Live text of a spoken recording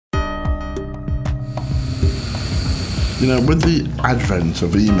You know, with the advent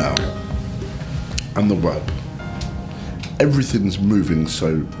of email and the web, everything's moving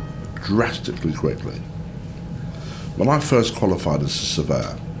so drastically quickly. When I first qualified as a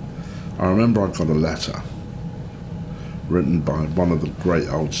surveyor, I remember I got a letter written by one of the great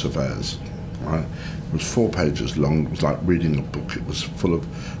old surveyors. Right? It was 4 pages long. It was like reading a book. It was full of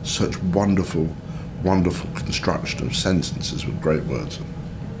such wonderful, wonderful construction of sentences with great words.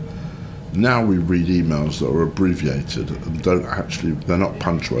 Now we read emails that are abbreviated and don't actually, they're not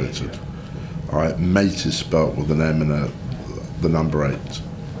punctuated. All right, mate is spelt with an M and the number 8.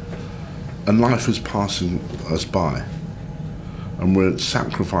 And life is passing us by, and we're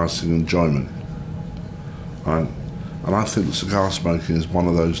sacrificing enjoyment. Right? And I think cigar smoking is one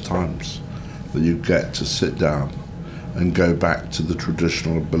of those times that you get to sit down and go back to the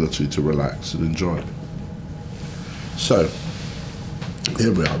traditional ability to relax and enjoy. So,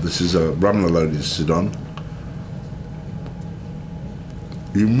 here we are. This is a rum melodious Sidon.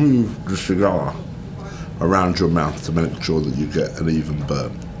 You move the cigar around your mouth to make sure that you get an even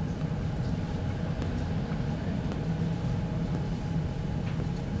burn.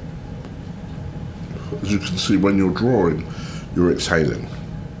 As you can see, when you're drawing, you're exhaling.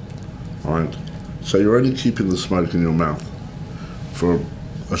 Right? So you're only keeping the smoke in your mouth for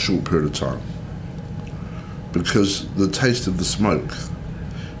a short period of time, because the taste of the smoke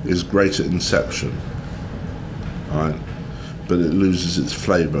is great at inception, right? But it loses its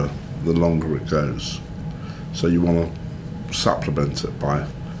flavour the longer it goes. So you want to supplement it by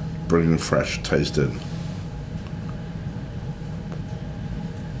bringing fresh taste in.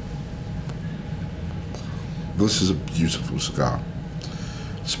 This is a beautiful cigar,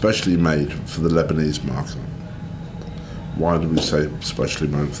 specially made for the Lebanese market. Why do we say specially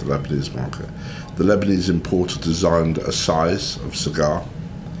made for the Lebanese market? The Lebanese importer designed a size of cigar,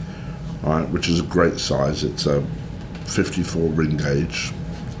 right, which is a great size. It's a 54 ring gauge,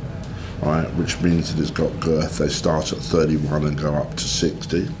 right, which means that it's got girth. They start at 31 and go up to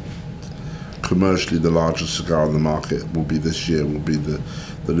 60. Commercially, the largest cigar on the market will be this year, will be the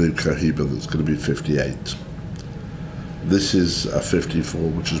new Cohiba, that's going to be 58. This is a 54,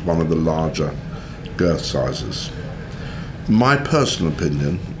 which is one of the larger girth sizes. My personal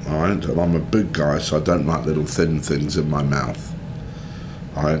opinion, all right, and I'm a big guy, so I don't like little thin things in my mouth,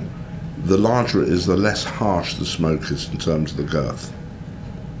 all right, the larger it is, the less harsh the smoke is in terms of the girth.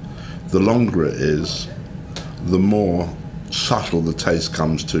 The longer it is, the more subtle the taste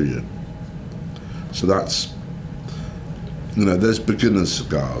comes to you. So that's, you know, there's beginner's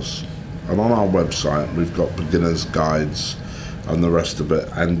cigars. And on our website, we've got beginner's guides and the rest of it.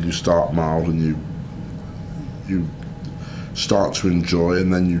 And you start mild and you start to enjoy,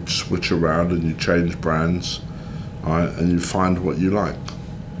 and then you switch around and you change brands, right, and you find what you like.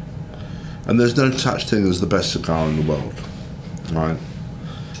 And there's no such thing as the best cigar in the world, right?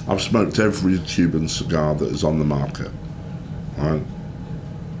 I've smoked every Cuban cigar that is on the market, right?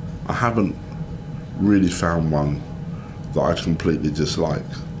 I haven't really found one that I completely dislike,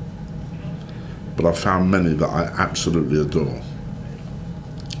 but I've found many that I absolutely adore.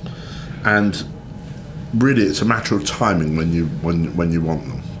 And really, it's a matter of timing when you want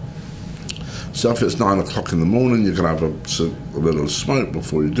them. So if it's 9 o'clock in the morning, you're going to have a little smoke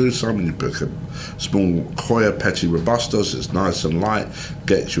before you do something. You pick a small Coya Petit Robustos. It's nice and light,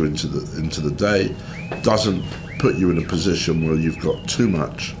 gets you into the day, doesn't put you in a position where you've got too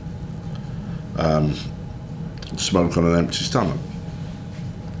much smoke on an empty stomach.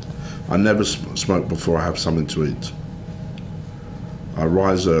 I never smoke before I have something to eat. I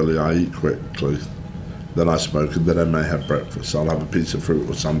rise early, I eat quickly, then I smoke, and then I may have breakfast. I'll have a piece of fruit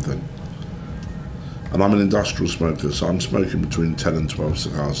or something. And I'm an industrial smoker, so I'm smoking between 10 and 12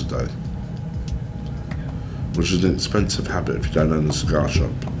 cigars a day, which is an expensive habit if you don't own a cigar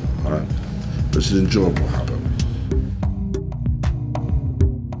shop, right? But it's an enjoyable habit.